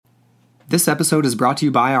This episode is brought to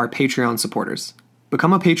you by our Patreon supporters.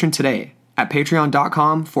 Become a patron today at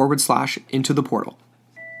patreon.com/into the portal.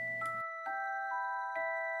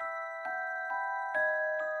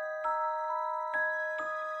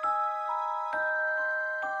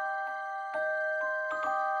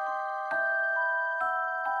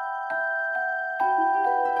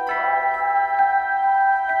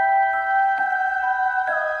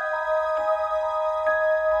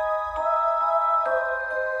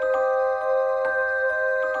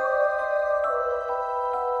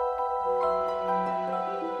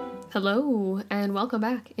 Hello, and welcome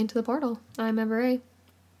back into the portal. I'm Emma Ray.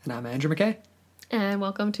 And I'm Andrew McKay. And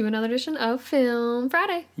welcome to another edition of Film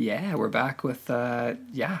Friday. Yeah, we're back with, a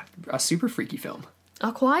super freaky film.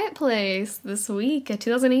 A Quiet Place this week, a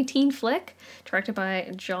 2018 flick directed by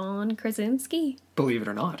John Krasinski. Believe it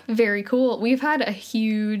or not. Very cool. We've had a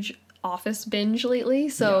huge Office binge lately,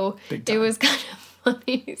 so it was kind of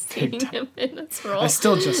funny seeing him in this role. I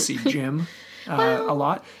still just see Jim a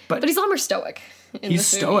lot. But he's a lot more stoic. He's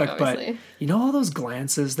stoic, but you know all those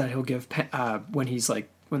glances that he'll give when he's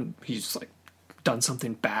done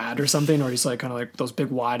something bad or something, or he's like kind of like those big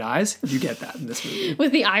wide eyes. You get that in this movie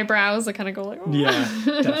with the eyebrows that kind of go like, oh. Yeah,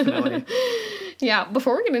 definitely. Yeah,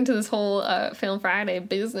 before we get into this whole Film Friday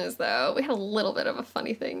business, though, we had a little bit of a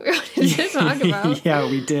funny thing we wanted to talk about. Yeah,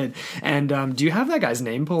 we did. And do you have that guy's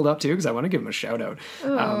name pulled up, too? Because I want to give him a shout-out.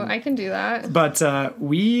 Oh, I can do that. But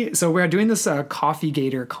we're doing this Coffee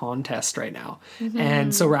Gator contest right now. Mm-hmm.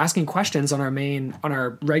 And so we're asking questions on our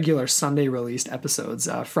regular Sunday released episodes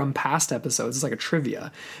from past episodes. It's like a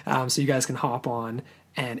trivia. So you guys can hop on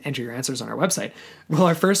and enter your answers on our website. Well,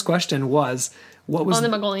 our first question was... on the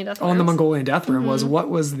Mongolian death worm. On the Mongolian death worm was, what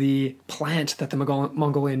was the plant that the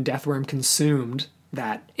Mongolian death worm consumed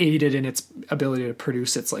that aided in its ability to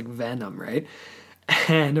produce its like venom, right?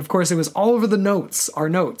 And of course, it was all over the notes, our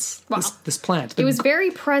notes. Wow. This plant. It was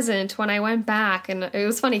very present when I went back, and it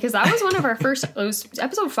was funny because that was one of our first. It was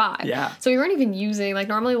episode 5. Yeah. So we weren't even using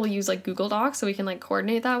normally we'll use Google Docs so we can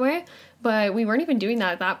coordinate that way. But we weren't even doing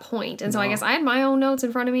that at that point. And so I guess I had my own notes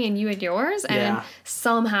in front of me and you had yours. And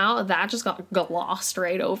somehow that just got glossed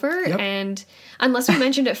right over. Yep. And unless we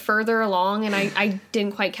mentioned it further along and I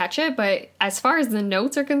didn't quite catch it. But as far as the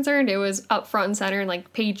notes are concerned, it was up front and center in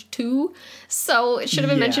page 2. So it should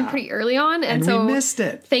have been mentioned pretty early on. And so we missed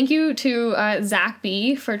it. Thank you to Zach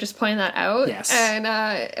B for just pointing that out. Yes.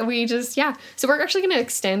 And we just, So we're actually going to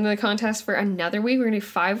extend the contest for another week. We're going to do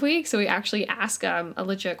 5 weeks. So we actually ask a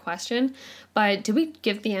legit question. But did we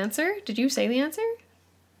give the answer? Did you say the answer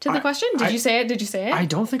to the question? Did you say it? Did you say it? I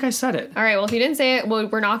don't think I said it. All right. Well, if you didn't say it,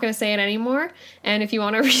 we're not going to say it anymore. And if you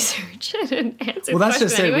want to research it and answer that's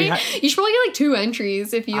just anyway, it. You should probably get 2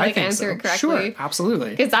 entries if you answer it correctly. Sure, absolutely.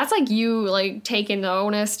 Because that's you taking the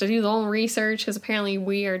onus to do the own research. Because apparently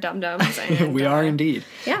we are dum-dums. And, we are indeed.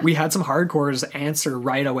 Yeah. We had some hardcores answer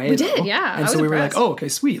right away. We did, yeah. And so we were like, oh, okay,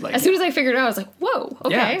 sweet. As soon as I figured it out, I was like, whoa,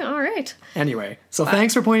 okay, all right. Anyway, so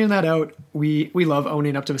thanks for pointing that out. We love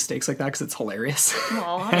owning up to mistakes like that because it's hilarious.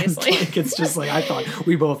 Well, obviously. It's just I thought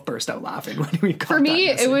we both burst out laughing when we got For me,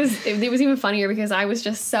 that it was even funnier because I was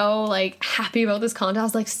just so happy about this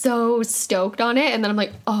contest. I was so stoked on it. And then I'm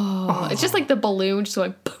like, oh. It's just the balloon just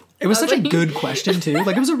went boom. It was such a good question, too.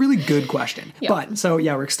 It was a really good question. Yep. But, so,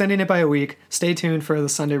 we're extending it by a week. Stay tuned for the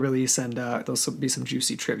Sunday release, and there'll be some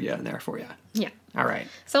juicy trivia in there for you. Yeah. All right.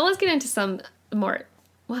 So let's get into some more,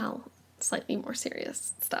 slightly more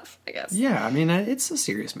serious stuff, I guess. Yeah, it's a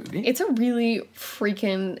serious movie. It's a really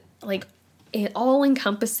freaking,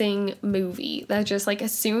 all-encompassing movie that just,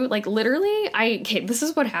 literally, this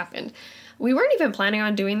is what happened. We weren't even planning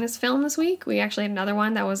on doing this film this week. We actually had another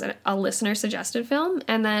one that was a listener-suggested film.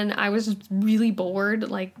 And then I was just really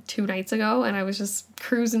bored, 2 nights ago. And I was just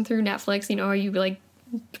cruising through Netflix. You know, you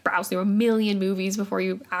browse through a million movies before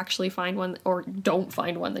you actually find one or don't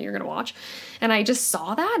find one that you're going to watch. And I just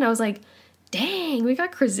saw that and I was like, dang, we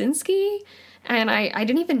got Krasinski. And I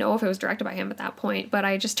didn't even know if it was directed by him at that point. But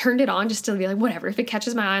I just turned it on just to be whatever. If it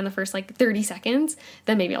catches my eye in the first 30 seconds,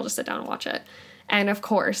 then maybe I'll just sit down and watch it. And of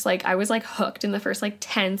course, I was hooked in the first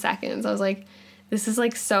 10 seconds. I was like, this is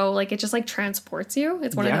so it just transports you.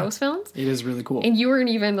 It's one of those films. It is really cool. And you weren't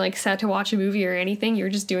even set to watch a movie or anything. You were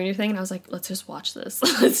just doing your thing. And I was like, let's just watch this.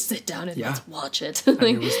 Let's sit down and let's watch it. And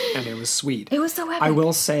it was sweet. It was so epic. I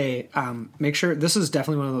will say, make sure, this is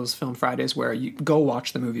definitely one of those Film Fridays where you go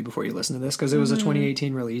watch the movie before you listen to this, because it was a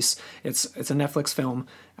 2018 release. It's a Netflix film.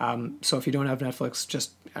 So if you don't have Netflix,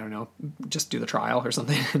 just do the trial or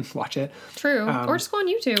something and watch it. True. Or just go on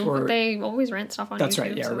YouTube. They always rent stuff on YouTube. That's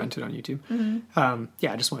right. Yeah, rent it on YouTube. Mm-hmm.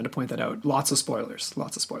 I just wanted to point that out. Lots of spoilers.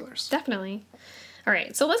 Definitely. All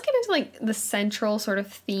right, so let's get into like the central sort of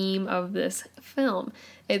theme of this film.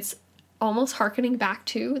 It's almost harkening back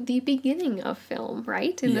to the beginning of film,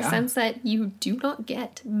 right? In the sense that you do not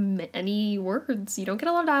get many words. You don't get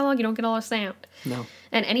a lot of dialogue. You don't get a lot of sound. No.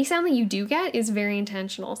 And any sound that you do get is very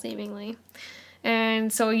intentional, seemingly.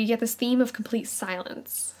 And so you get this theme of complete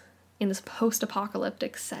silence in this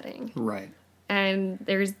post-apocalyptic setting. Right. And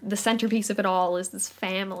there's the centerpiece of it all is this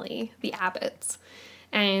family, the Abbotts.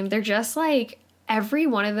 And they're just like, every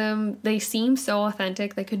one of them, they seem so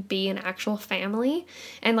authentic. They could be an actual family.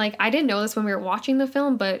 And like, I didn't know this when we were watching the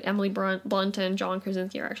film, but Emily Blunt and John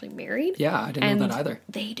Krasinski are actually married. Yeah, I didn't know that either.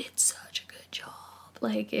 They did such a good job.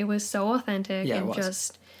 Like, it was so authentic. Yeah, and it was.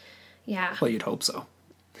 Just, yeah. Well, you'd hope so.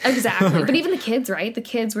 Exactly. Right. But even the kids, right? The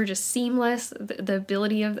kids were just seamless. The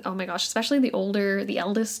ability of, oh my gosh, especially the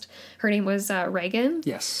eldest, her name was Reagan.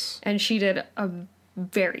 Yes. And she did a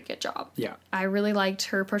very good job. Yeah. I really liked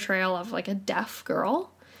her portrayal of like a deaf girl.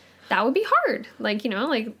 That would be hard. Like,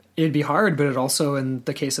 like... It'd be hard, but it also, in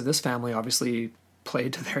the case of this family, obviously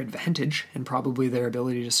played to their advantage and probably their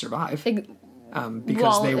ability to survive.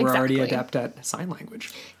 Because they were already adept at sign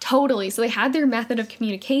language. Totally. So they had their method of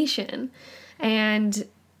communication.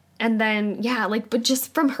 And then, yeah, like, but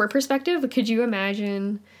just from her perspective, could you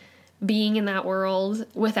imagine being in that world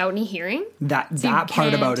without any hearing? That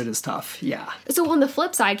part about it is tough, yeah. So on the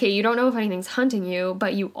flip side, Kate, you don't know if anything's hunting you,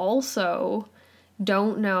 but you also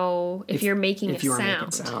don't know if you're making a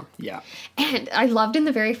sound. Yeah. And I loved in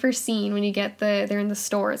the very first scene when you get they're in the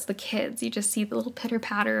store, it's the kids. You just see the little pitter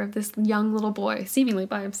patter of this young little boy, seemingly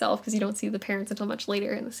by himself, because you don't see the parents until much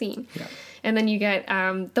later in the scene. Yeah. And then you get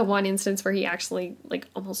the one instance where he actually like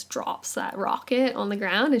almost drops that rocket on the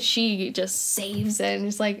ground, and she just saves it, and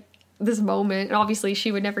it's like this moment. And obviously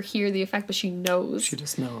she would never hear the effect, but she knows. She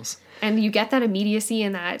just knows. And you get that immediacy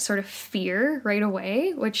and that sort of fear right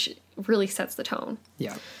away, which really sets the tone.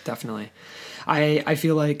 Yeah, definitely. I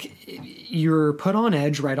feel like you're put on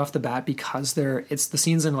edge right off the bat because it's the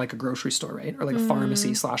scenes in like a grocery store, right? Or like a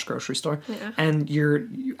pharmacy / grocery store. Yeah. And you're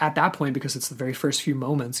at that point, because it's the very first few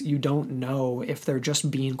moments, you don't know if they're just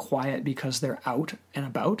being quiet because they're out and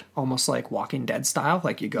about, almost like Walking Dead style.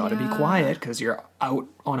 Like you got to be quiet because you're out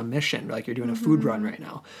on a mission, like you're doing a food run right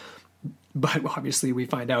now. But obviously we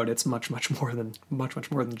find out it's much more than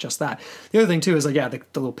just that. The other thing too is like, yeah, the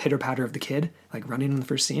little pitter patter of the kid, like running in the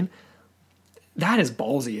first scene. That is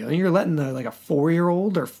ballsy. I mean, you're letting like a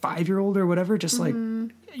 4-year-old or 5-year-old or whatever, just like,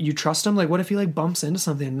 you trust him. Like, what if he like bumps into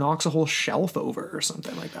something and knocks a whole shelf over or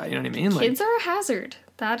something like that? You know what I mean? Kids are a hazard.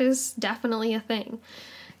 That is definitely a thing.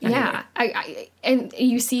 Yeah, and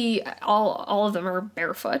you see all of them are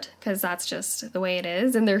barefoot because that's just the way it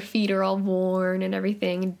is, and their feet are all worn and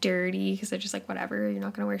everything and dirty because they're just like, whatever, you're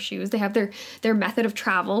not going to wear shoes. They have their method of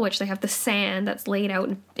travel, which they have the sand that's laid out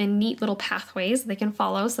in neat little pathways they can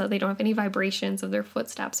follow so that they don't have any vibrations of their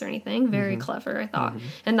footsteps or anything. Very clever, I thought.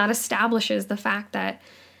 And that establishes the fact that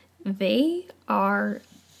they are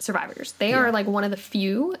survivors. They are like one of the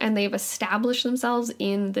few, and they've established themselves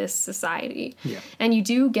in this society. Yeah. And you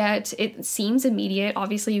do get, it seems immediate.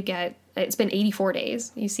 Obviously you get, it's been 84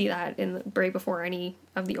 days. You see that in the, right before any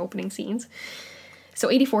of the opening scenes. So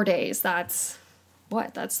 84 days, that's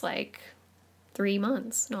what? That's like 3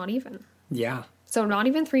 months, not even. Yeah. So not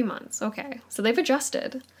even 3 months. Okay. So they've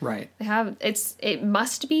adjusted. Right. They have, it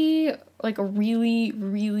must be like a really,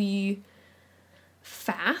 really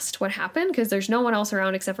fast what happened, because there's no one else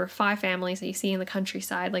around except for 5 families that you see in the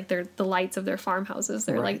countryside. Like they're the lights of their farmhouses.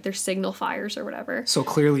 They're like their signal fires or whatever. So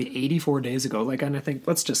clearly 84 days ago, like, and I think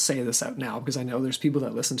let's just say this out now because I know there's people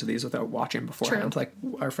that listen to these without watching beforehand. True. Like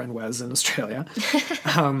our friend Wes in Australia.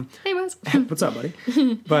 Hey Wes. What's up, buddy?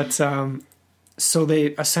 But so they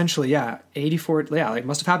essentially 84 like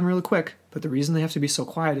must have happened really quick. But the reason they have to be so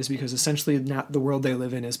quiet is because essentially the world they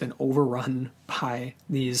live in has been overrun by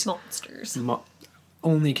these monsters.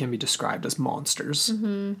 Only can be described as monsters.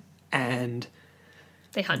 And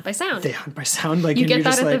they hunt by sound. Like you get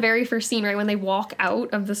that at the very first scene, right? When they walk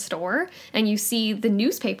out of the store and you see the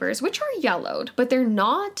newspapers, which are yellowed, but they're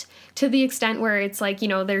not to the extent where it's like,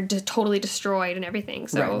 they're totally destroyed and everything.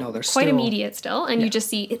 So right, no, they're quite immediate still. And you just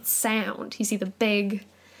see it's sound. You see the big,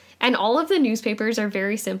 and all of the newspapers are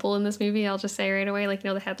very simple in this movie. I'll just say right away, like,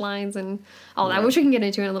 the headlines and all that, which we can get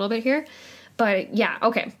into in a little bit here. But yeah,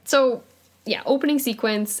 okay. So yeah, opening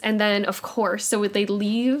sequence, and then of course, so they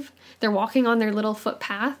leave, they're walking on their little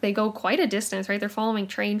footpath, they go quite a distance, right? They're following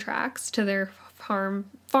train tracks to their farm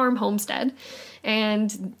homestead,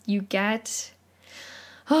 and you get,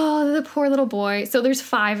 the poor little boy. So there's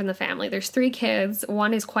 5 in the family. There's 3 kids.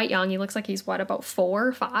 One is quite young. He looks like he's about 4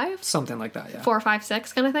 or 5? Something like that, yeah. 4, 5,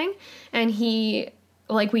 6 kind of thing. And he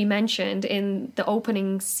like we mentioned in the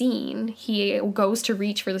opening scene, he goes to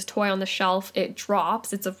reach for this toy on the shelf. It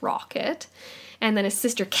drops. It's a rocket. And then his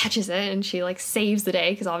sister catches it and she like saves the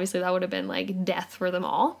day because obviously that would have been like death for them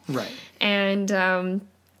all. Right.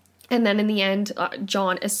 And then in the end,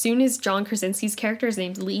 John, as soon as John Krasinski's character, his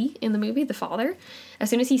name's Lee in the movie, the father, as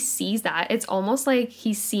soon as he sees that, it's almost like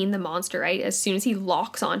he's seen the monster, right? As soon as he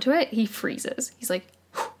locks onto it, he freezes. He's like,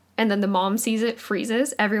 whew. And then the mom sees it,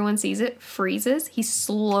 freezes. Everyone sees it, freezes. He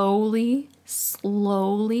slowly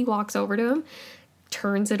walks over to him,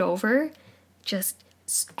 turns it over, just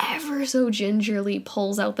ever so gingerly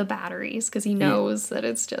pulls out the batteries because he knows that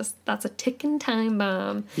it's just, that's a ticking time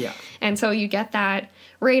bomb. Yeah. And so you get that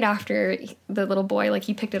right after the little boy, like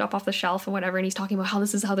he picked it up off the shelf and whatever, and he's talking about how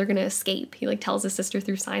this is how they're going to escape. He like tells his sister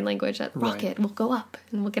through sign language that rocket will go up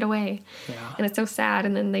and we'll get away. Yeah. And it's so sad.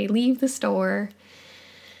 And then they leave the store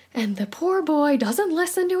and the poor boy doesn't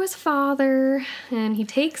listen to his father and he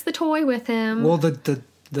takes the toy with him. Well,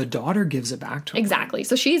 the daughter gives it back to him. Exactly.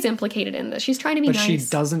 So she's implicated in this. She's trying to be nice. But she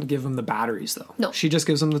doesn't give him the batteries, though. No. She just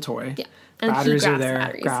gives him the toy. Yeah. And batteries he are grabs the there,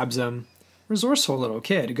 batteries. grabs them. Resourceful little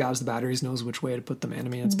kid who grabs the batteries, knows which way to put them in. I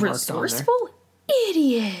mean, it's marked on there. Resourceful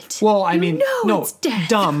idiot. Well, I You mean, know no, it's death.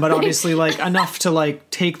 dumb, but obviously, like, enough to, like,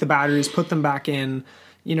 take the batteries, put them back in,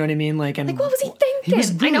 you know what I mean? Like, and Like, what was he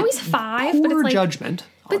thinking? I know he's 5, poor but it's like... judgment,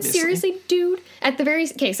 But obviously. seriously, dude, at the very...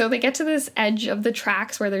 Okay, so they get to this edge of the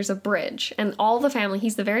tracks where there's a bridge, and all the family,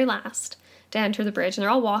 he's the very last to enter the bridge, and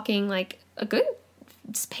they're all walking, like, a good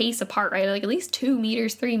pace apart, right? Like, at least 2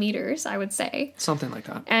 meters, 3 meters, I would say. Something like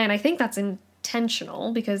that. And I think that's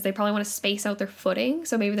intentional, because they probably want to space out their footing,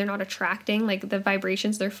 so maybe they're not attracting, like, the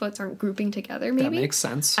vibrations, their foots aren't grouping together, maybe. That makes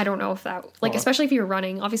sense. I don't know if that... Like, Well, especially if you're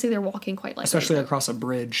running, obviously they're walking quite lightly. Especially across a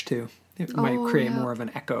bridge, too. It might create yeah. more of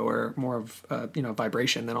an echo or more of,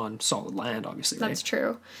 vibration than on solid land, obviously, right? That's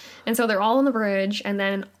true. And so they're all on the bridge, and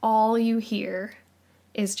then all you hear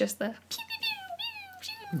is just the...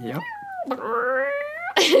 Yep.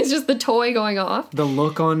 It's just the toy going off. The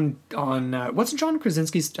look on what's John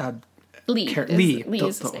Krasinski's Lee. Lee. Lee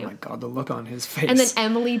is his Oh name. my god, the look on his face. And then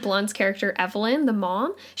Emily Blunt's character, Evelyn, the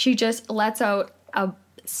mom, she just lets out a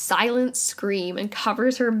silent scream and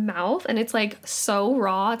covers her mouth, and it's like so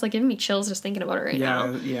raw. It's like giving me chills just thinking about it right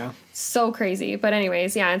now. Yeah. So crazy. But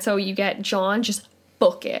anyways, yeah, and so you get John just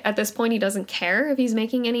book it. At this point, he doesn't care if he's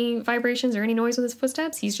making any vibrations or any noise with his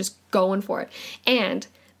footsteps. He's just going for it. And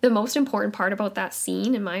the most important part about that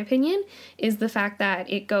scene, in my opinion, is the fact that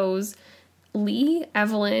it goes Lee,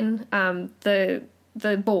 Evelyn, the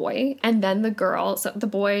boy, and then the girl. So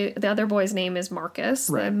the other boy's name is Marcus,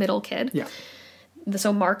 Right. the middle kid. Yeah.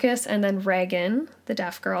 So Marcus, and then Reagan, the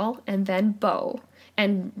deaf girl, and then Bo.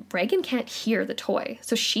 And Reagan can't hear the toy.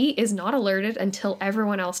 So she is not alerted until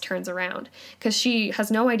everyone else turns around. Because she has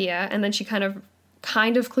no idea, and then she kind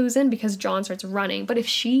of clues in because John starts running. But if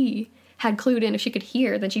she had clued in, if she could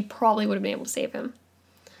hear, then she probably would have been able to save him.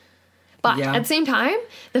 But Yeah. at the same time,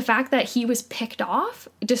 the fact that he was picked off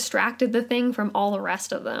distracted the thing from all the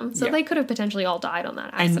rest of them. So Yeah. they could have potentially all died on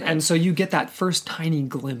that accident. And so you get that first tiny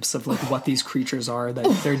glimpse of like what these creatures are that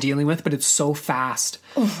they're dealing with, but it's so fast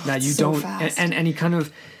that you so don't fast. and he kind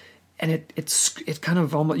of it kind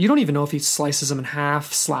of almost you don't even know if he slices them in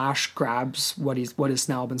half / grabs what has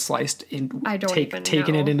now been sliced in I don't even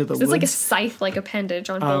taking know. it into the 'Cause woods. it's like a scythe-like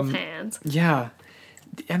appendage on both hands. Yeah.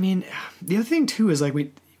 I mean, the other thing too is like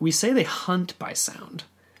we say they hunt by sound,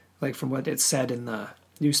 like from what it said in the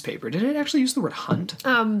newspaper. Did it actually use the word hunt?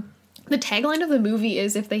 The tagline of the movie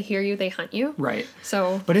is "If they hear you, they hunt you." Right.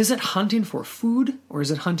 So, But is it hunting for food or is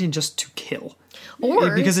it hunting just to kill?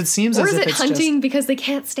 or Because it seems or as is if it it's hunting because they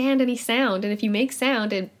can't stand any sound, and if you make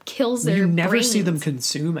sound, it kills their you never see them brains.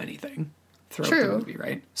 consume anything throughout True. the movie,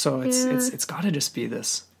 right? So it's got to just be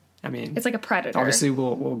this. I mean, It's like a predator. obviously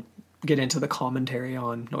we'll get into the commentary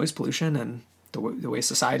on noise pollution and the way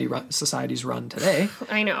societies run today.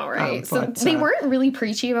 I know, right? but, so they weren't really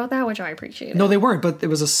preachy about that, which I appreciated. No, they weren't, but it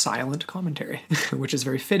was a silent commentary, which is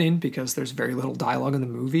very fitting because there's very little dialogue in the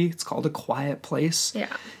movie. It's called A Quiet Place. Yeah.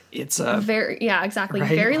 It's Exactly. Right?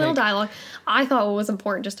 Very little Like- dialogue. I thought what was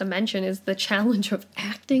important just to mention is the challenge of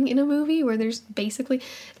acting in a movie where there's basically,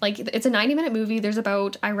 like, it's a 90-minute movie. There's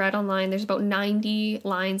about, I read online, there's about 90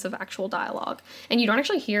 lines of actual dialogue. And you don't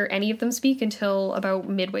actually hear any of them speak until about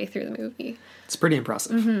midway through the movie. It's pretty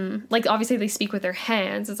impressive. Like, obviously they speak with their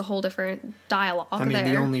hands. It's a whole different dialogue I mean, there.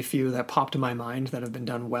 the only few that popped in my mind that have been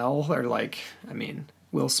done well are like, I mean,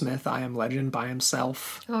 Will Smith, I Am Legend by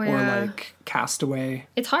himself. Oh, yeah. Or like Castaway.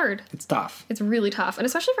 It's hard. It's tough. It's really tough. And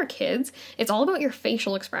especially for kids, it's all about your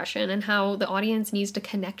facial expression and how the audience needs to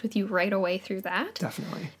connect with you right away through that.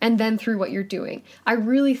 Definitely. And then through what you're doing. I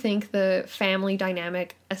really think the family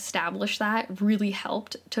dynamic established that, really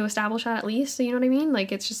helped to establish that at least. So you know what I mean?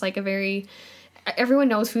 Like, it's just like a very... Everyone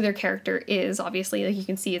knows who their character is, obviously. Like, you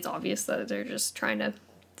can see it's obvious that they're just trying to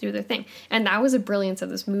do their thing. And that was a brilliance of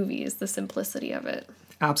this movie, is the simplicity of it.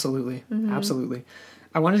 Absolutely. Absolutely.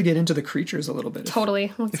 I wanted to get into the creatures a little bit.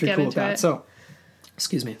 Totally. Let's get into it. So,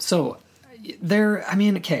 excuse me. So,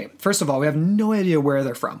 okay, first of all, we have no idea where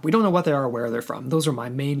they're from. We don't know what they are or where they're from. Those are my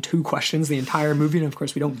main two questions the entire movie, and of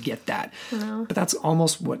course we don't get that. No. But that's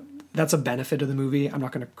almost that's a benefit of the movie. I'm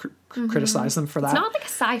not going to criticize them for that. It's not like a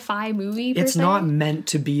sci-fi movie per It's se. not meant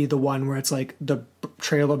to be the one where it's like the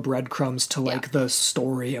trail of breadcrumbs to like the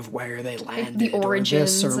story of where they landed, the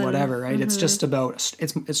origins or this or whatever, right? It's just about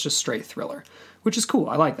it's just straight thriller, which is cool.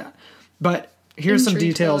 I like that. But here's some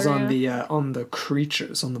details on the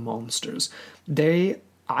creatures, on the monsters.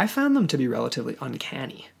 I found them to be relatively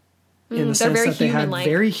uncanny. In the sense that they had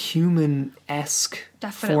very human-esque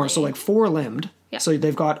form. So like four-limbed. Yeah. So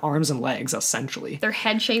they've got arms and legs, essentially. Their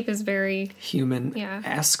head shape is very...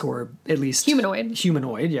 human-esque, or at least... Humanoid,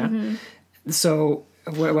 yeah. Mm-hmm. So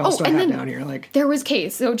what else do I have down here? Like, there was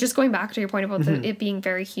so just going back to your point about it being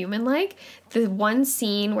very human-like, the one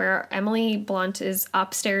scene where Emily Blunt is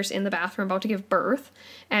upstairs in the bathroom about to give birth,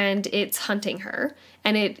 and it's hunting her,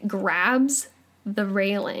 and it grabs the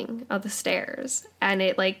railing of the stairs, and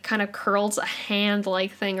it like kind of curls a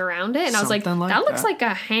hand-like thing around it, and I was like, that looks like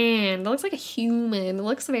a hand, that looks like a human, it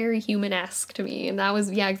looks very human-esque to me, and that was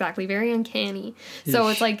exactly, very uncanny. So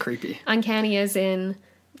it's like creepy. Uncanny as in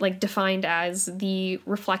like defined as the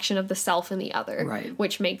reflection of the self in the other, right?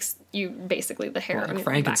 Which makes you basically the hair on like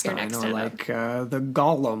Frankenstein, or like the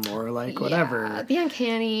Golem, or like whatever. The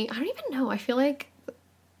uncanny, I don't even know. I feel like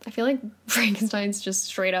Frankenstein's just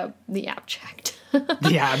straight up the abject.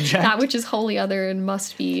 The abject. That which is wholly other and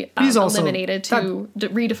must be eliminated to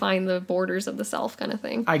redefine the borders of the self, kind of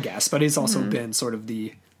thing. I guess, but he's also been sort of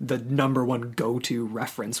the number one go-to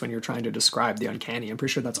reference when you're trying to describe the uncanny. I'm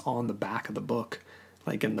pretty sure that's on the back of the book,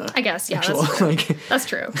 like in the... I guess, yeah, actual, that's true. That's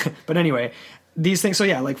true. But anyway, these things, so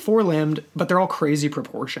yeah, like four-limbed, but they're all crazy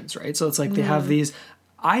proportions, right? So it's like they have these...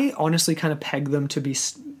 I honestly kind of peg them to be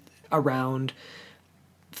around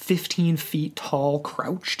 15 feet tall,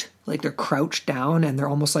 crouched. Like they're crouched down, and they're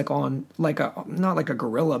almost like on like not like a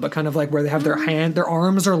gorilla, but kind of like where they have their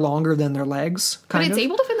arms are longer than their legs. But it's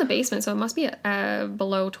able to fit in the basement, so it must be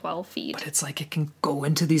below 12 feet. But it's like it can go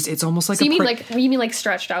into these. It's almost like so you mean like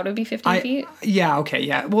stretched out? It'd be 15 feet. Yeah. Okay.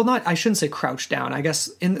 Yeah. Well, I shouldn't say crouched down. I guess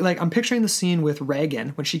I'm picturing the scene with Reagan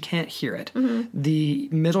when she can't hear it. Mm-hmm. The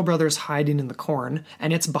middle brother's hiding in the corn,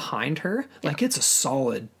 and it's behind her. Yeah. Like it's a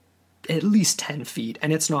solid at least 10 feet,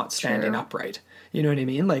 and it's not standing upright. You know what I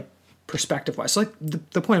mean? Like perspective wise. So like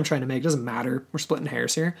the point I'm trying to make doesn't matter. We're splitting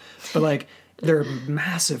hairs here, but like they're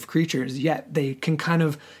massive creatures, yet they can kind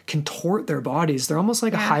of contort their bodies. They're almost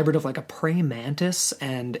like a hybrid of like a praying mantis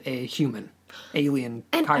and a alien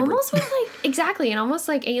and hybrid. Almost like exactly, and almost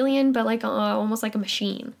like alien, but like almost like a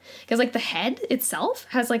machine, because like the head itself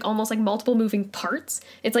has like almost like multiple moving parts.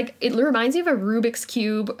 It's like it reminds you of a Rubik's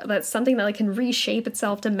cube. That's something that like can reshape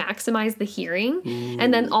itself to maximize the hearing. Ooh.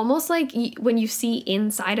 And then almost like when you see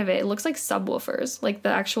inside of it, it looks like subwoofers, like the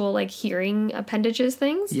actual like hearing appendages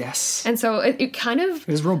things. Yes. And so it kind of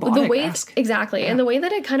is robotic. The way exactly, and the way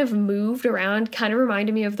that it kind of moved around kind of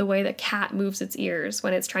reminded me of the way that cat moves its ears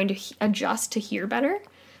when it's trying to adjust to hear better.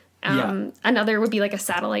 Another would be like a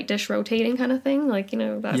satellite dish rotating kind of thing, like, you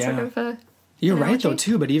know, that sort of a You're right though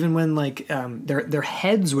too, but even when like their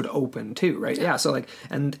heads would open too, right? Yeah, so like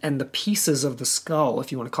and the pieces of the skull,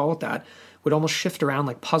 if you want to call it that, would almost shift around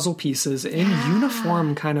like puzzle pieces in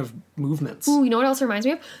uniform kind of movements. Ooh, you know what else reminds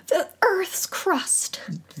me of? The Earth's crust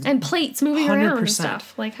and plates moving 100%. Around and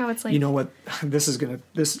stuff. Like how it's like... You know what?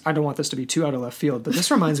 I don't want this to be too out of left field, but this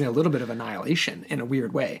reminds me a little bit of Annihilation in a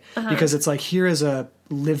weird way. Because it's like, here is a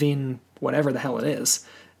living whatever the hell it is,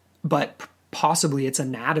 but possibly its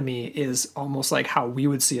anatomy is almost like how we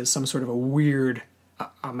would see as some sort of a weird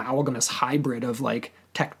amalgamous hybrid of like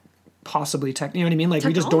possibly you know what I mean? Like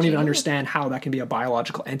we just don't even understand how that can be a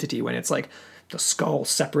biological entity when it's like the skull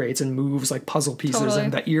separates and moves like puzzle pieces,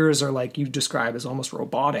 and the ears are like you describe as almost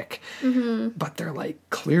robotic, but they're like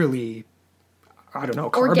clearly, I don't know,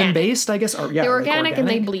 carbon based, I guess. Or, they're organic and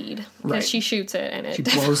they bleed because she shoots it and she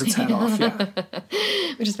blows its head off. Yeah,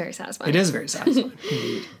 which is very satisfying. It is very satisfying.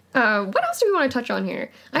 Indeed. What else do we want to touch on here?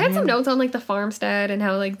 I had some notes on like the farmstead and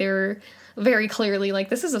how like they're very clearly, like,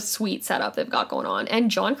 this is a sweet setup they've got going on.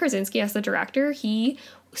 And John Krasinski as the director, he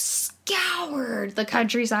scoured the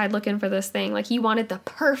countryside looking for this thing. Like, he wanted the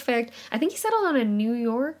perfect, I think he settled on a New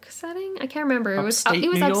York setting. I can't remember. It was Upstate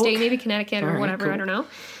New upstate, York? maybe Connecticut or All right, whatever. cool. I don't know.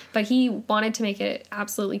 But he wanted to make it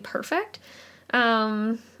absolutely perfect.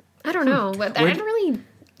 I don't know, but I didn't really.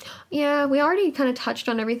 Yeah, we already kind of touched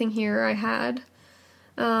on everything here. I had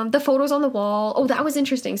the photos on the wall. Oh, that was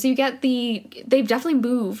interesting. So you get they've definitely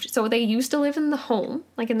moved. So they used to live in the home,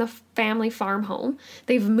 like in the family farm home.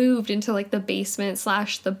 They've moved into like the basement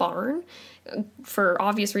 / the barn for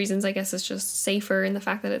obvious reasons. I guess it's just safer in the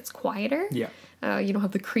fact that it's quieter. Yeah. You don't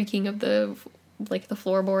have the creaking of the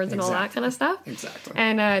floorboards and all that kind of stuff. Exactly.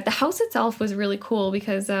 And the house itself was really cool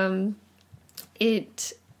because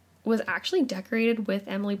it was actually decorated with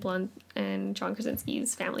Emily Blunt and John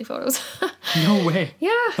Krasinski's family photos. No way.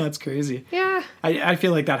 Yeah. That's crazy. Yeah. I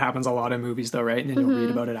feel like that happens a lot in movies though, right? And then you'll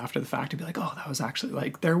read about it after the fact and be like, oh, that was actually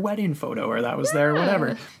like their wedding photo or that was their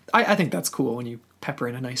whatever. I think that's cool when you pepper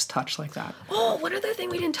in a nice touch like that. Oh, one other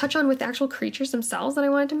thing we didn't touch on with the actual creatures themselves that I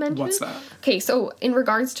wanted to mention. What's that? Okay, so in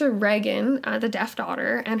regards to Regan, the deaf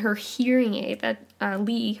daughter, and her hearing aid that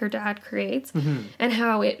Lee, her dad, creates, and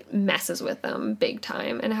how it messes with them big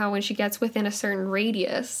time, and how when she gets within a certain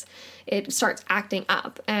radius, it starts acting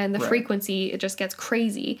up, and the frequency, it just gets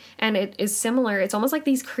crazy. And it is similar. It's almost like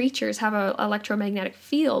these creatures have an electromagnetic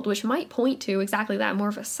field, which might point to exactly that, more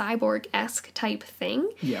of a cyborg-esque type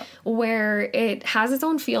thing. Yeah. Where it has its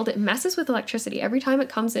own field. It messes with electricity. Every time it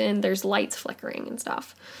comes in, there's lights flickering and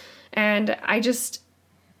stuff. And I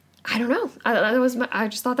don't know. I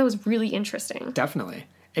just thought that was really interesting. Definitely.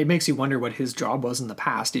 It makes you wonder what his job was in the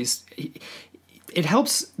past. It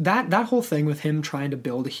helps that whole thing with him trying to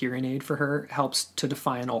build a hearing aid for her helps to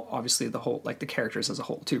define obviously the whole, like the characters as a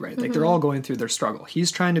whole too, right? Like they're all going through their struggle.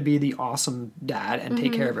 He's trying to be the awesome dad and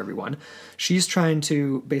take care of everyone. She's trying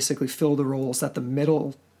to basically fill the roles that the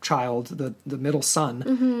middle child, the middle son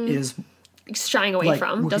is Shying away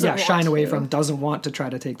from. Doesn't want to try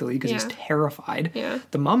to take the lead because he's terrified. Yeah.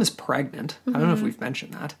 The mom is pregnant. I don't know if we've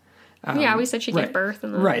mentioned that. Yeah, we said she gave birth.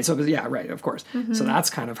 And Right. So, yeah, right, of course. So that's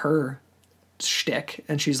kind of her shtick,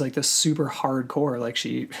 and she's like this super hardcore, like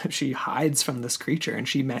she hides from this creature, and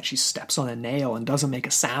she steps on a nail and doesn't make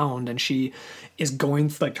a sound, and she is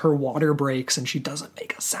going, like, her water breaks and she doesn't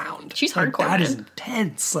make a sound. She's like, hardcore. That is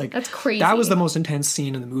intense. Like, that's crazy. That was the most intense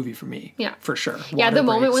scene in the movie for me. Yeah. For sure. Yeah, Water the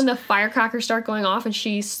moment breaks. when the firecrackers start going off and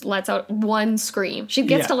she lets out one scream. She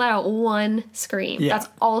gets to let out one scream. Yeah. That's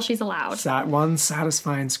all she's allowed. That one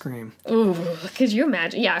satisfying scream. Ooh, could you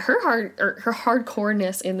imagine? Yeah, her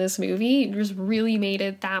hardcoreness in this movie just really made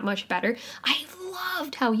it that much better. I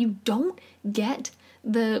loved how you don't get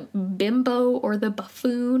the bimbo or the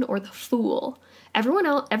buffoon or the fool. Everyone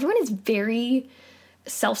is very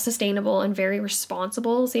self-sustainable and very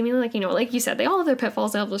responsible, seemingly, like, you know, like you said, they all have their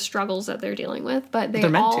pitfalls, they have the struggles that they're dealing with, but They're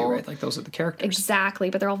meant to, right? Like, those are the characters. Exactly,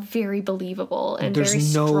 but they're all very believable and There's very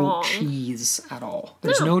no strong. cheese at all.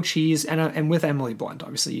 There's no cheese, and with Emily Blunt,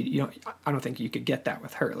 obviously, you know, I don't think you could get that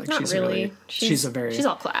with her. Like, Not she's really. she's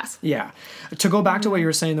all class. Yeah. To go back to what you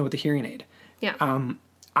were saying though with the hearing aid. Yeah.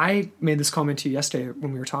 I made this comment to you yesterday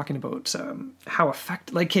when we were talking about how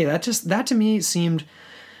effective. Like, okay, that to me seemed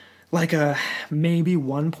like a maybe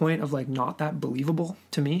 1 point of like not that believable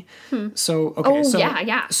to me. So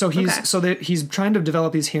yeah. So he's trying to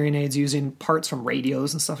develop these hearing aids using parts from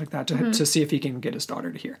radios and stuff like that to see if he can get his daughter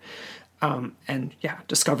to hear. And yeah,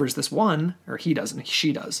 discovers this one, or he doesn't,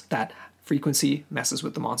 she does, that frequency messes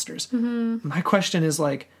with the monsters. My question is,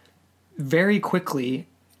 like, very quickly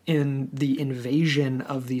in the invasion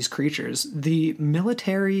of these creatures, the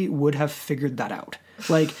military would have figured that out.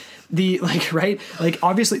 Like, right? Like,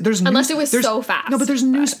 obviously there's unless it was so fast. No, but there's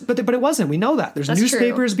but it wasn't. We know that. There's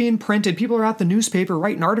newspapers true. being printed. People are at the newspaper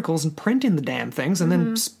writing articles and printing the damn things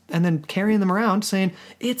and then carrying them around saying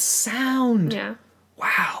it's sound. Yeah.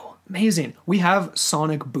 Wow. Amazing. We have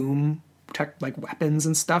sonic boom like weapons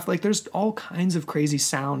and stuff. Like, there's all kinds of crazy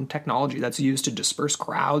sound technology that's used to disperse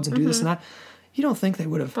crowds and do this and that. You don't think they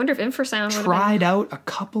would have wonder if infrasound tried out a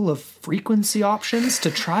couple of frequency options to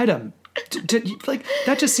try to like,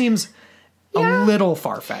 that just seems a little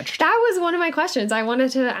far-fetched. That was one of my questions. I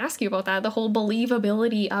wanted to ask you about that. The whole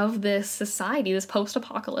believability of this society, this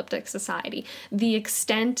post-apocalyptic society, the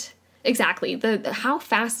extent. Exactly. How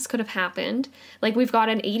fast this could have happened. Like, we've got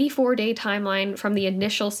an 84-day timeline from the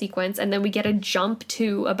initial sequence, and then we get a jump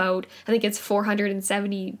to about, I think it's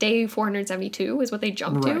day 472 is what they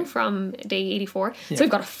jump to from day 84. Yeah. So we've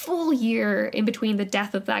got a full year in between the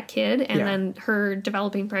death of that kid and then her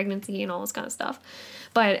developing pregnancy and all this kind of stuff.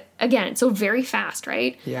 But again, so very fast,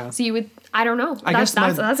 right? Yeah. So I don't know.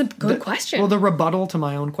 That's a good question. Well, the rebuttal to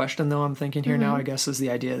my own question, though, I'm thinking here now, I guess, is the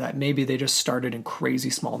idea that maybe they just started in crazy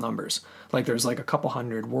small numbers. Like there's like a couple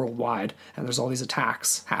hundred worldwide, and there's all these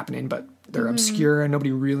attacks happening, but they're obscure and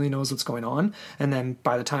nobody really knows what's going on. And then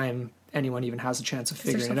by the time anyone even has a chance of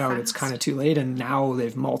figuring it out, it's kind of too late, and now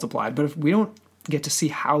they've multiplied. But if we don't get to see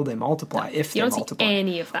how they multiply, if they multiply, see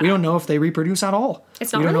any of that. We don't know if they reproduce at all.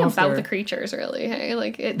 It's not really about the creatures, really. Hey,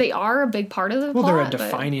 like they are a big part of the plot. Well, they're a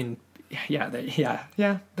defining.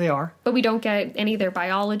 They are. But we don't get any of their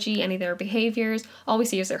biology, any of their behaviors. All we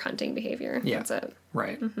see is their hunting behavior. Yeah. That's it.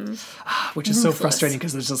 Right. Which is so frustrating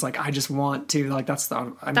because it's just like, I just want to, like, that's the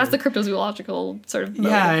cryptozoological sort of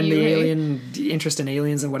mode and the alien interest in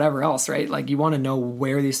aliens and whatever else, right? Like, you want to know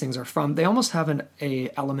where these things are from. They almost have a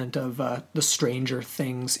element of the Stranger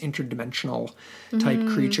Things interdimensional type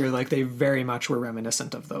creature. Like, they very much were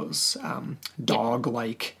reminiscent of those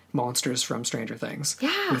dog-like monsters from Stranger Things.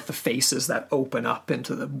 Yeah. With the faces that open up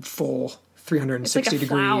into the full 360 it's like a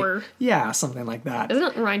degree. Flower. Yeah, something like that. Doesn't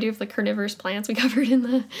it remind you of the carnivorous plants we covered in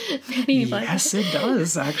the many? Yes, it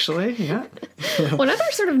does, actually. Yeah. One other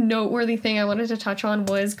sort of noteworthy thing I wanted to touch on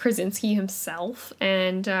was Krasinski himself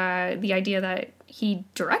and the idea that he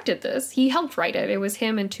directed this. He helped write it. It was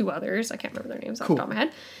him and two others. I can't remember their names off the top of my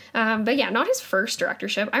head. But yeah, not his first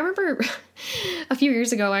directorship. I remember a few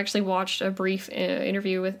years ago I actually watched a brief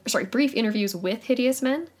interviews with Hideous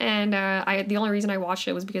Men, and the only reason I watched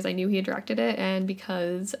it was because I knew he had directed it, and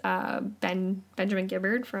because Benjamin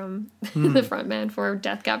Gibbard from the frontman for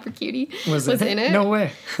Death Cab for Cutie was in it. No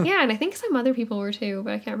way. Yeah, and I think some other people were too,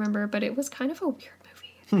 but I can't remember. But it was kind of a weird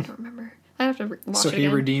movie. I don't remember. I have to watch it. So he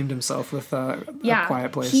redeemed himself with A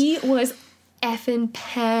Quiet Place. He was effing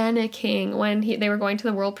panicking when they were going to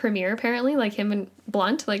the world premiere, apparently, like him and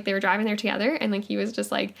Blunt, like they were driving there together, and like he was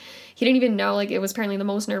just like, he didn't even know, like it was apparently the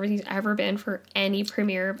most nervous he's ever been for any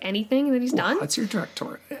premiere of anything that he's done. That's your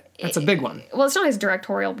directorial. That's a big one. Well, it's not his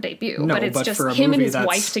directorial debut, no, but it's just him and his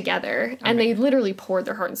wife together, and they literally poured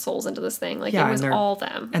their heart and souls into this thing. Like it was all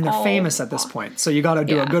them, and they're famous at this point, so you got to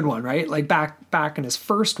do a good one, right? Like back in his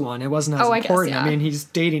first one, it wasn't as important. I mean, he's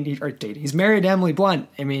dating. He's married to Emily Blunt.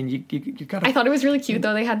 I mean, you got. I thought it was really cute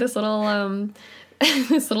though. They had this little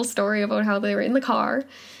this little story about how they were in the car,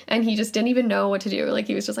 and he just didn't even know what to do. Like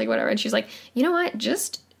he was just like whatever, and she's like, you know what,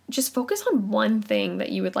 just focus on one thing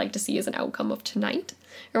that you would like to see as an outcome of tonight,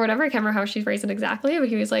 or whatever. I can't remember how she phrased it exactly, but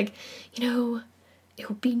he was like, you know, it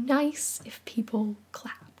would be nice if people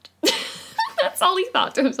clapped. That's all he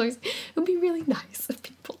thought to him. So it would be really nice if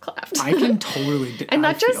people clapped. I can totally and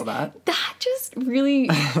feel that. That just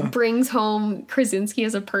really brings home Krasinski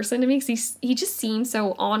as a person to me, because he just seems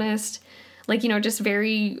so honest. Like, you know, just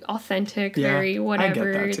very authentic, very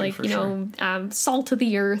whatever, like, you know, salt of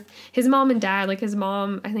the earth. His mom and dad, like his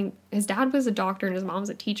mom, I think his dad was a doctor and his mom was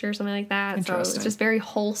a teacher or something like that. So it's just very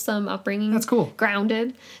wholesome upbringing. That's cool.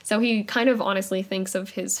 Grounded. So he kind of honestly thinks of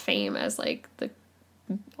his fame as like the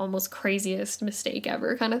almost craziest mistake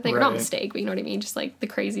ever kind of thing. Right. Not mistake, but you know what I mean? Just like the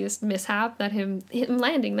craziest mishap that him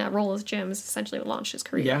landing that role as Jim is essentially what launched his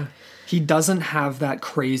career. Yeah. He doesn't have that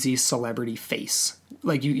crazy celebrity face.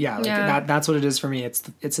 Like that's what it is for me.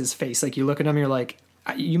 It's his face. Like you look at him, you're like,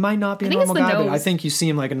 you might not be a normal guy, but I think you see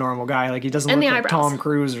him like a normal guy. Like he doesn't look like Tom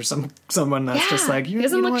Cruise or someone that's just like, he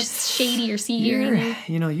doesn't look shady or seedy or anything.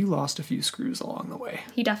 You know, you lost a few screws along the way.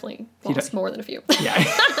 He definitely lost more than a few. Yeah.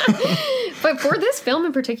 But for this film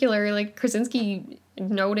in particular, like Krasinski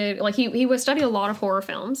noted, like he was studying a lot of horror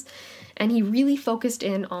films, and he really focused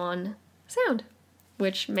in on sound,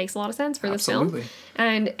 which makes a lot of sense for this film.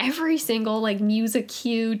 And every single like music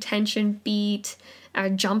cue, tension beat,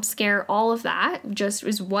 jump scare, all of that just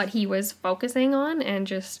is what he was focusing on and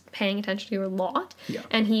just paying attention to a lot. Yeah.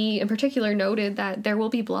 And he in particular noted that There Will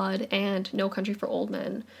Be Blood and No Country for Old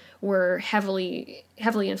Men were heavily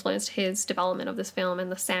influenced his development of this film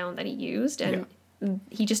and the sound that he used. And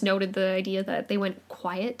he just noted the idea that they went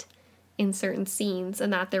quiet in certain scenes,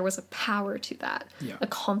 and that there was a power to that, a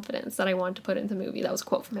confidence that I wanted to put into the movie. That was a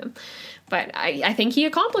quote from him. But I think he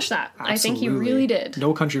accomplished that. Absolutely. I think he really did.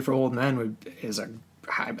 No Country for Old Men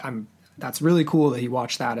that's really cool that he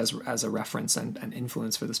watched that as a reference and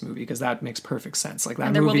influence for this movie, because that makes perfect sense. Like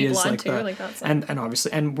that movie is like too, and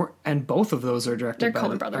obviously and both of those are directed by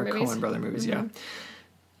Coen Brother movies. Mm-hmm.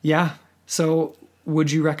 Yeah. So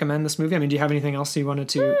would you recommend this movie? I mean, do you have anything else you wanted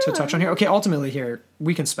to touch on here? Okay, ultimately here,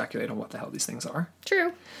 we can speculate on what the hell these things are.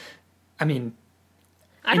 True. I mean,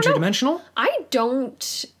 interdimensional? I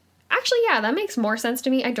don't Actually, yeah, that makes more sense to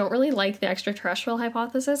me. I don't really like the extraterrestrial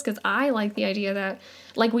hypothesis because I like the idea that,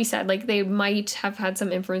 like we said, like they might have had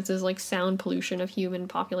some inferences like sound pollution of human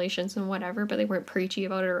populations and whatever, but they weren't preachy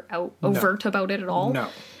about it or overt about it at all. No.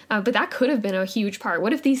 But that could have been a huge part.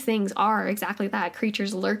 What if these things are exactly that?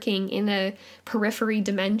 Creatures lurking in a periphery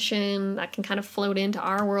dimension that can kind of float into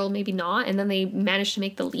our world, maybe not, and then they manage to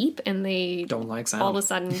make the leap and they Don't like sound. all of a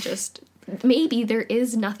sudden just maybe there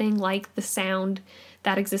is nothing like the sound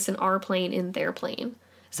that exists in our plane in their plane.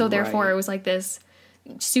 So therefore Right. it was like this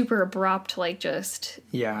super abrupt, like just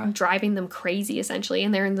driving them crazy essentially.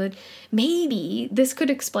 And they're in the, maybe this could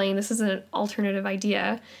explain, this is an alternative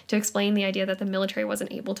idea to explain the idea that the military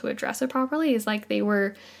wasn't able to address it properly, is like they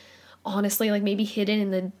were honestly like maybe hidden in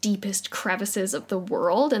the deepest crevices of the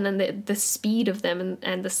world, and then the speed of them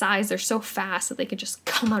and the size, they're so fast that they could just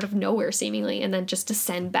come out of nowhere seemingly and then just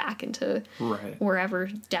descend back into wherever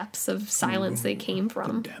depths of silence they came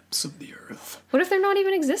from. The depths of the earth. What if they're not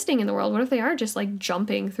even existing in the world? What if they are just like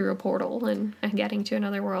jumping through a portal and getting to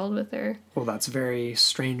another world with their... Well, that's very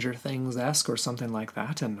Stranger Things-esque or something like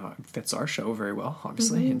that, and fits our show very well,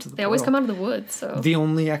 obviously, into the They always come out of the woods, so... The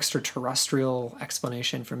only extraterrestrial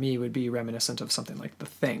explanation for me would be reminiscent of something like The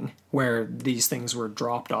Thing, where these things were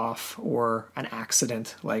dropped off or an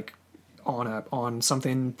accident, like on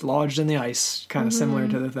something lodged in the ice, kind of similar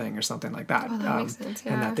to The Thing or something like that. Oh, that makes sense,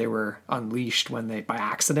 yeah. And that they were unleashed when they, by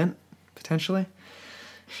accident, potentially.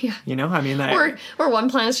 Yeah. You know, I mean... Or one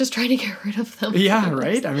planet's just trying to get rid of them. Yeah,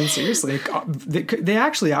 right? I mean, seriously. They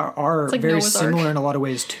actually are like very Noah's similar Ark. in a lot of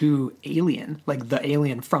ways to Alien, like the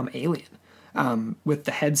alien from Alien. With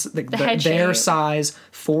the heads, their shape. size,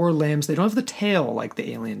 4 limbs. They don't have the tail like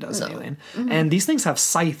the alien does in Alien. And these things have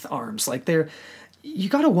scythe arms. Like you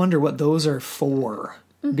got to wonder what those are for.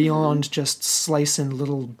 Beyond just slicing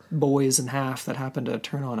little boys in half that happen to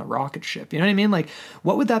turn on a rocket ship. You know what I mean? Like,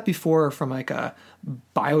 what would that be for from like a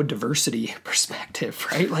biodiversity perspective,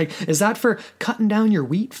 right? Like, is that for cutting down your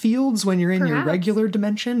wheat fields when you're in your Perhaps. regular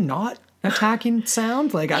dimension, not attacking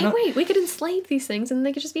sound? Like, I don't... Wait, we could enslave these things and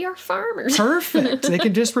they could just be our farmers. Perfect. They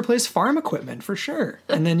could just replace farm equipment for sure.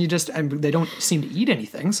 And then they don't seem to eat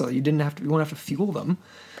anything, so you won't have to fuel them.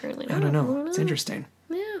 Apparently I not. don't know. It's interesting.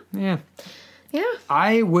 Yeah. Yeah.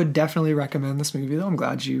 I would definitely recommend this movie, though. I'm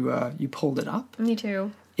glad you pulled it up. Me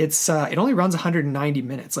too. It's it only runs 190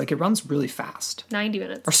 minutes. Like, it runs really fast. 90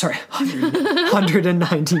 minutes. Or sorry,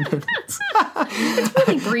 190 minutes.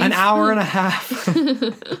 Really brief. An hour and a half.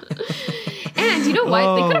 And you know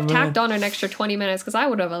what? They could have man. tacked on an extra 20 minutes because I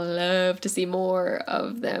would have loved to see more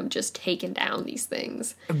of them just taking down these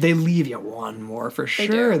things. They leave you one more for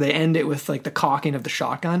sure. They end it with like the cocking of the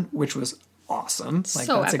shotgun, which was awesome. Like,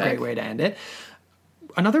 So that's a epic. great way to end it.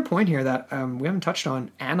 Another point here that we haven't touched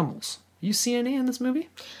on: animals. You see any in this movie?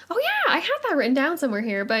 Oh yeah, I had that written down somewhere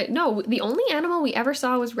here, but no, the only animal we ever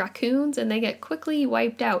saw was raccoons, and they get quickly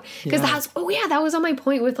wiped out. Because that was on my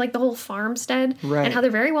point with like the whole farmstead, Right. and how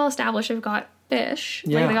they're very well established. They've got fish,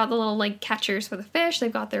 Yeah. like they got the little like catchers for the fish.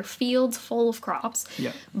 They've got their fields full of crops.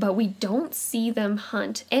 Yeah. But we don't see them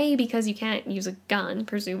hunt. Because you can't use a gun,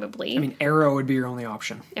 presumably. I mean, arrow would be your only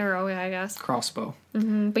option. Arrow, I guess. Crossbow.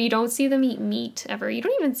 But you don't see them eat meat ever. You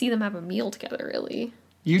don't even see them have a meal together, really.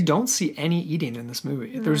 You don't see any eating in this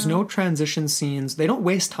movie. There's no transition scenes. They don't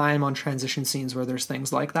waste time on transition scenes where there's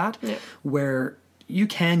things like that, where you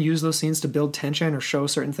can use those scenes to build tension or show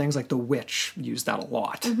certain things. Like The Witch used that a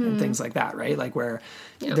lot and things like that, right? Like where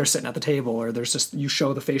they're sitting at the table, or there's just, you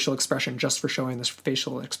show the facial expression just for showing this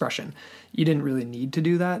facial expression. You didn't really need to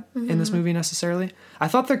do that in this movie necessarily. I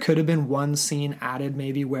thought there could have been one scene added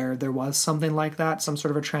maybe where there was something like that, some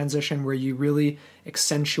sort of a transition where you really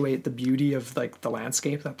accentuate the beauty of like the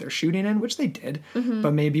landscape that they're shooting in, which they did,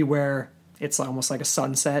 but maybe where it's almost like a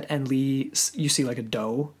sunset and you see like a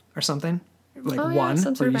doe or something. Like one,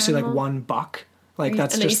 some sort where you of see like animal. one buck. Like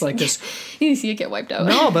that's And then just you like see- this. You see it get wiped out.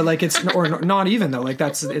 No, but like it's or not even though. Like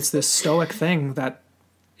it's this stoic thing that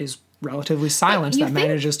is relatively silent you that think-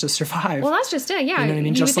 manages to survive. Well, that's just it. Yeah, You know what I mean?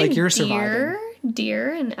 You Just would like think you're surviving.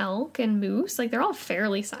 Deer and elk and moose, like they're all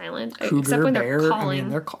fairly silent, except Cougar, when bear. they're calling.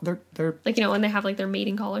 I mean, they're like when they have like their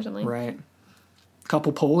mating call or something. right. A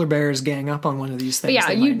couple polar bears gang up on one of these things. But yeah,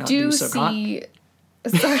 they you might not do so hot. see.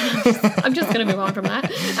 Sorry, I'm just gonna move on from that.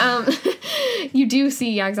 You do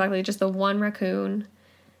see exactly just the one raccoon,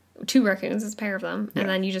 2 raccoons, it's a pair of them, and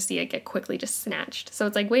then you just see it get quickly just snatched. So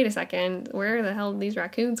it's like, wait a second, where the hell did these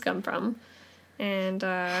raccoons come from? And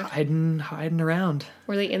hiding around.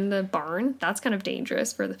 were they in the barn? That's kind of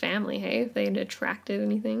dangerous for the family. Hey, if they had attracted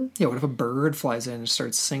anything. Yeah, what if a bird flies in and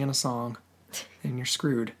starts singing a song, and you're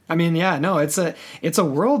screwed? I mean, yeah, no, it's a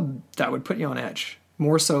world that would put you on edge.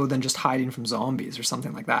 more so than just hiding from zombies or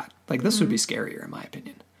something like that. Like this would be scarier in my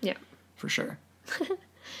opinion. Yeah. For sure.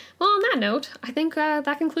 Well, on that note, I think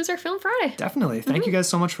that concludes our Film Friday. Definitely. Thank you guys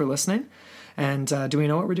so much for listening. And do we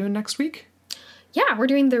know what we're doing next week? Yeah, we're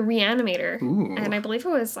doing The Reanimator. Ooh. And I believe it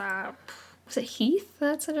was it Heath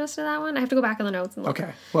that suggested that one? I have to go back in the notes and look.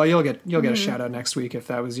 Okay. Well, you'll get a shout out next week if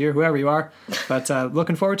that was you, whoever you are. But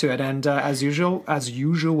looking forward to it. And as usual,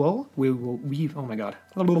 oh my God.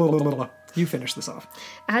 You finish this off.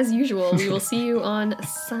 As usual, we will see you on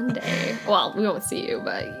Sunday. Well, we won't see you,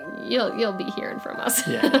 but you'll be hearing from us.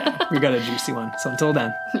 Yeah. We got a juicy one. So until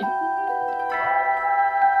then.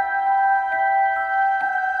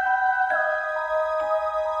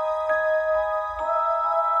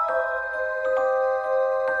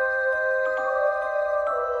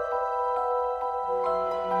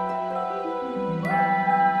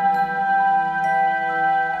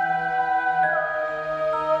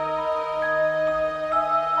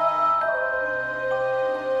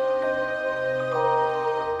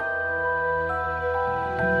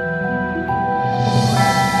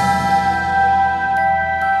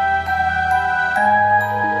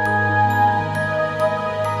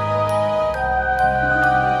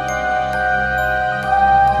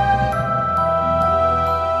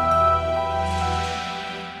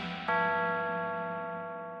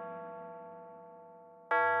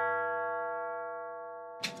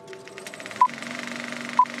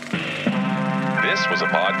 This was a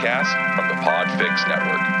podcast from the Podfix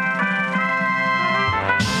Network.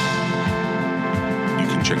 You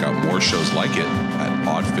can check out more shows like it at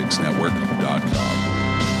podfixnetwork.com.